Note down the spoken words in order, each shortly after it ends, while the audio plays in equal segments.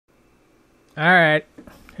Alright,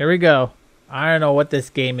 here we go. I don't know what this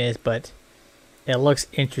game is, but it looks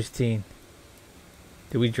interesting.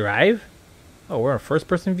 Do we drive? Oh, we're in first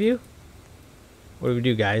person view? What do we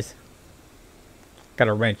do, guys? Got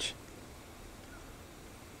a wrench.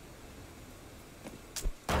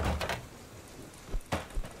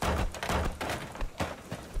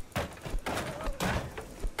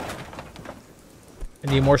 I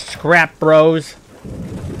need more scrap, bros.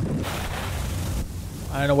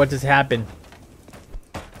 I don't know what just happened.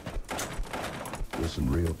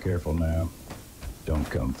 Listen real careful now. Don't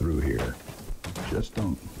come through here. Just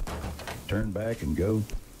don't. Turn back and go.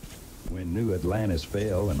 When New Atlantis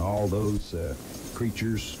fell and all those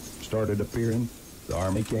creatures started appearing, the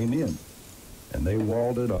army came in. And they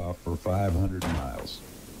walled it off for 500 miles.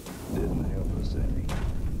 Didn't help us any.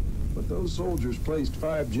 But those soldiers placed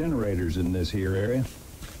 5 generators in this here area.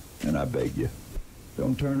 And I beg you,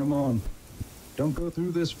 don't turn them on. Don't go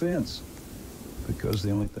through this fence. Because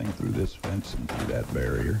the only thing through this fence and through that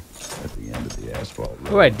barrier at the end of the asphalt road. What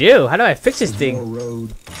do I do? How do I fix this thing? No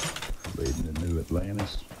road leading to New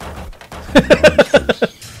Atlantis.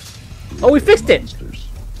 Oh, we fixed it.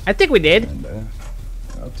 I think we did. And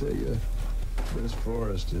I'll tell you, this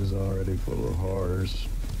forest is already full of horrors.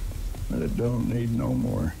 But it don't need no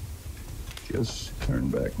more. Just turn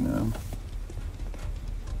back now.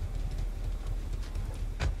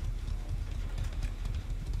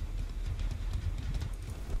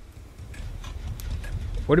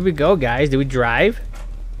 Where do we go, guys? Do we drive?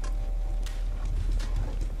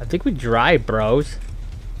 I think we drive, bros.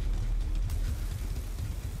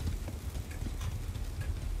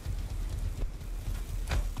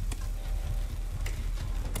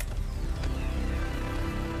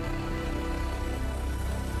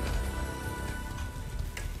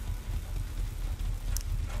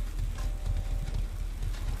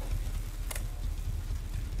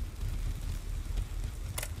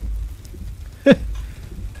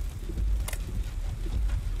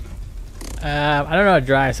 I don't know how to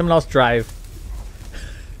drive. Someone else drive.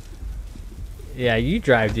 Yeah, you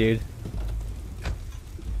drive, dude.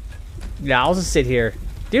 Yeah, I'll just sit here.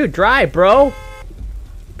 Dude, drive, bro.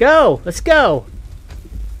 Go. Let's go.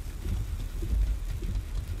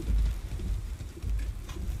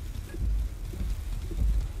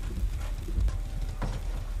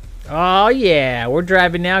 Oh, yeah. We're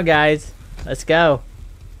driving now, guys. Let's go.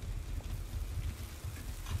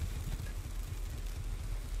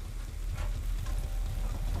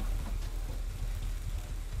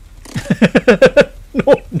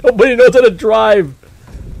 No, nobody knows how to drive.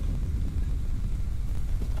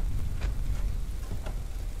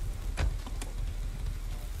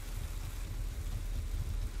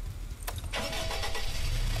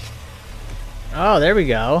 Oh, there we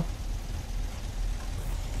go.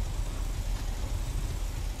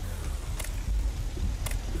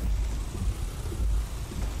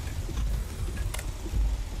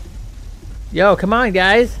 Yo, come on,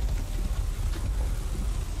 guys.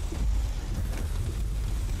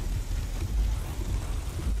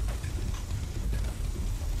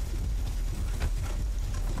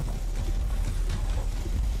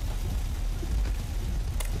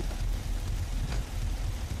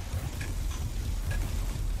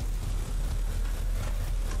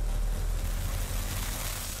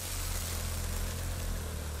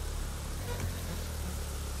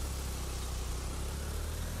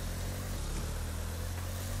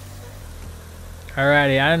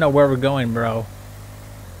 Alrighty, I don't know where we're going, bro.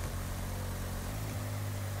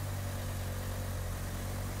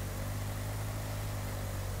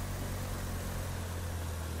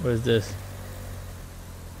 What is this?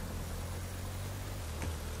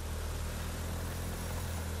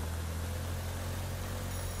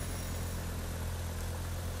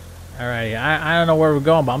 Alrighty, I don't know where we're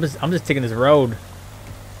going, but I'm just taking this road.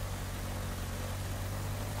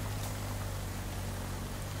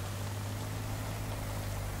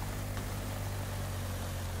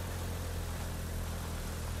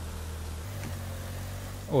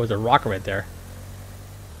 Oh, there's a rock right there.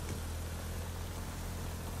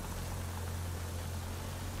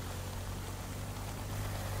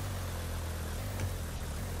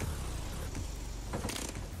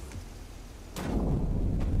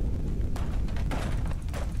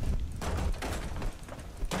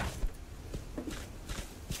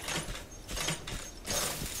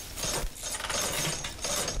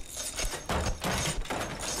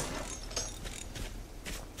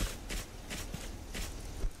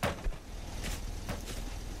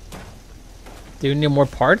 Do you need more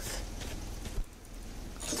parts?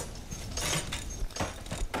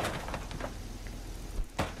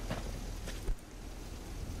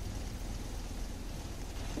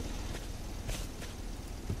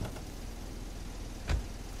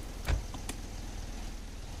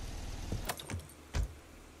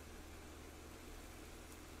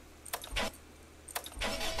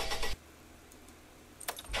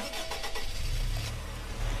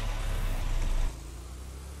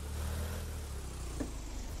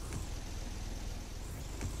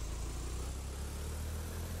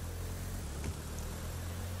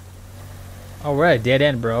 Oh, we're at a dead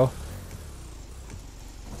end, bro.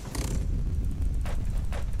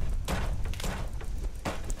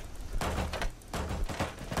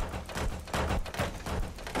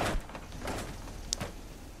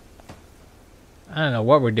 I don't know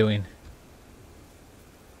what we're doing.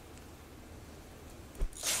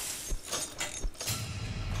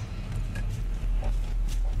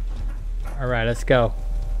 Alright, let's go.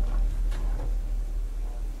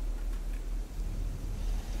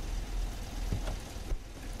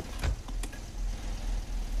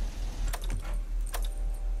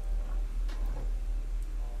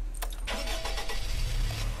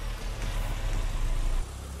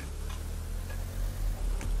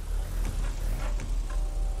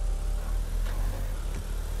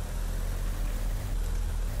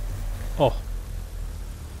 Oh.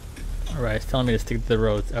 Alright, it's telling me to stick to the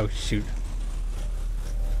roads. Oh, shoot.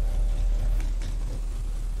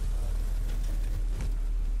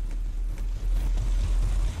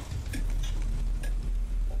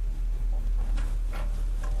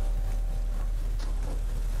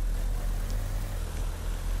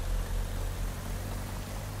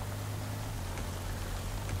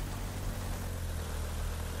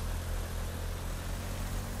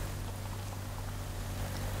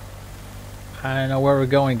 I don't know where we're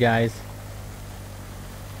going, guys.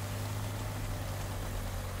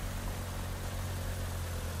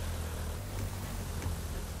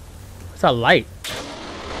 What's that light?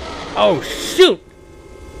 Oh, shoot!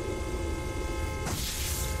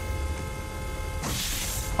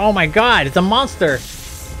 Oh my god, it's a monster!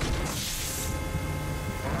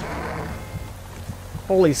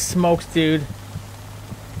 Holy smokes, dude.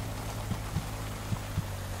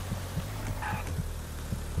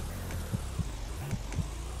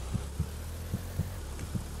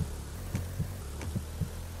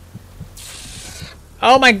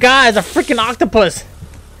 Oh my god, it's a freaking octopus!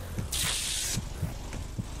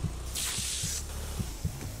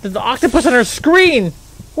 There's an octopus on our screen!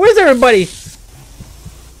 Where's everybody?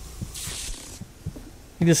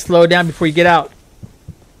 You just slow down before you get out.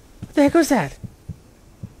 What the heck was that?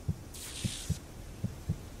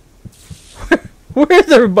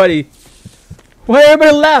 Where's everybody? Where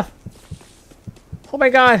everybody left? Oh my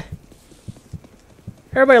god.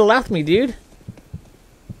 Everybody left me, dude.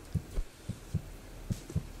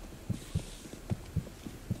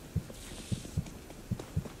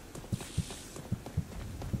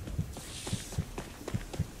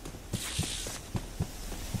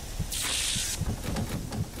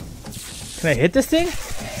 Can I hit this thing?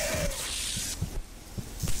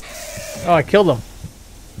 Oh, I killed him.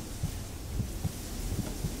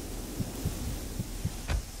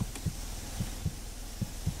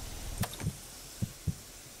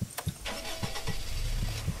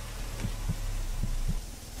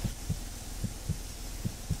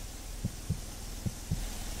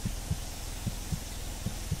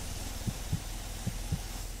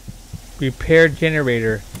 Repair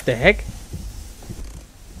generator. What the heck?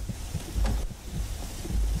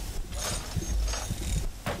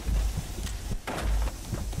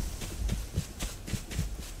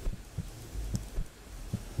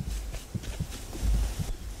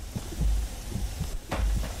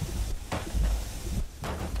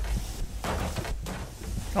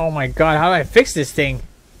 Oh my god, how do I fix this thing?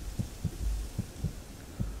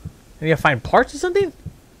 I need to find parts or something?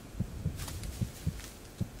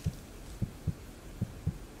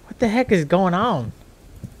 What the heck is going on?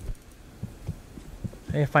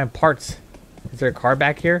 I need to find parts. Is there a car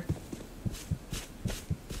back here?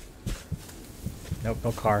 Nope,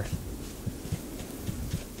 no car.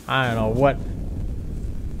 I don't know what.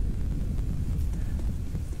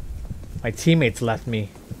 My teammates left me.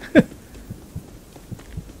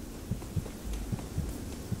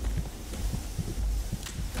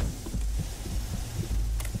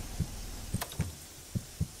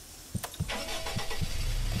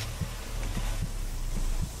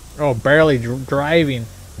 Oh, barely driving.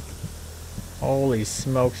 Holy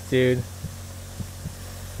smokes, dude.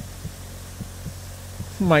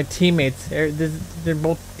 My teammates, they're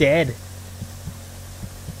both dead.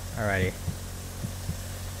 Alrighty.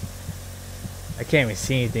 I can't even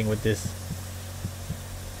see anything with this.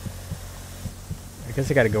 I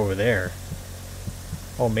guess I gotta go over there.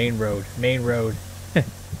 Oh, main road. Main road.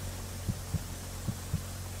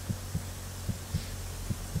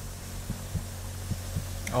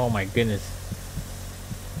 Oh my goodness.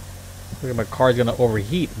 Look at my car's gonna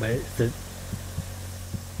overheat, but it's the...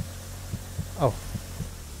 Oh.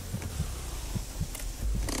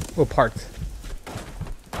 What parts?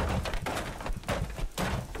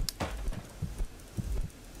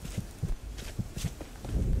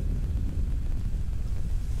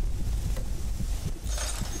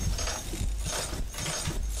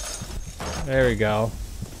 There we go.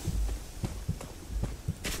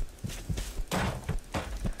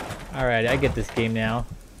 Alright, I get this game now.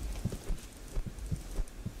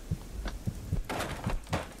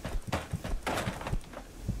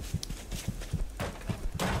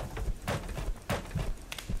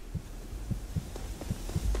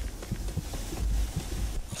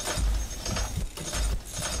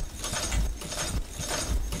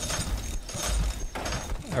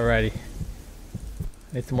 Alrighty.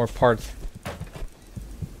 Need some more parts.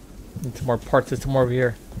 Need some more parts. There's some more over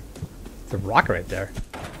here. It's a rocket right there.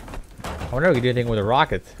 I wonder if we can do anything with the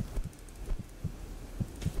rockets.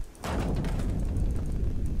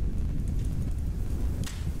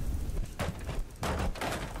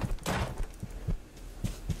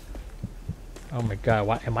 Oh my god,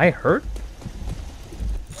 why am I hurt?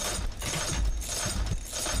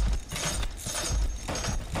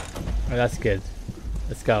 Oh, that's good.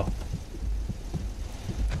 Let's go.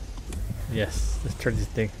 Yes, let's turn this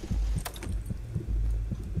thing.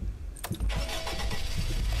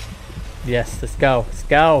 Yes, let's go. Let's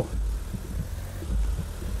go.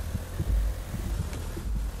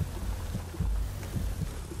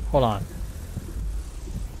 Hold on.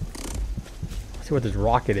 Let's see what this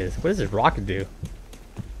rocket is. What does this rocket do?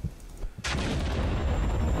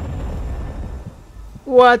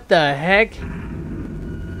 What the heck?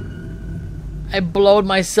 I blowed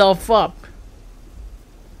myself up.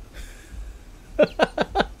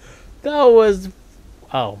 That was...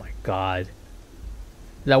 Oh my god.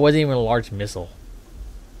 That wasn't even a large missile.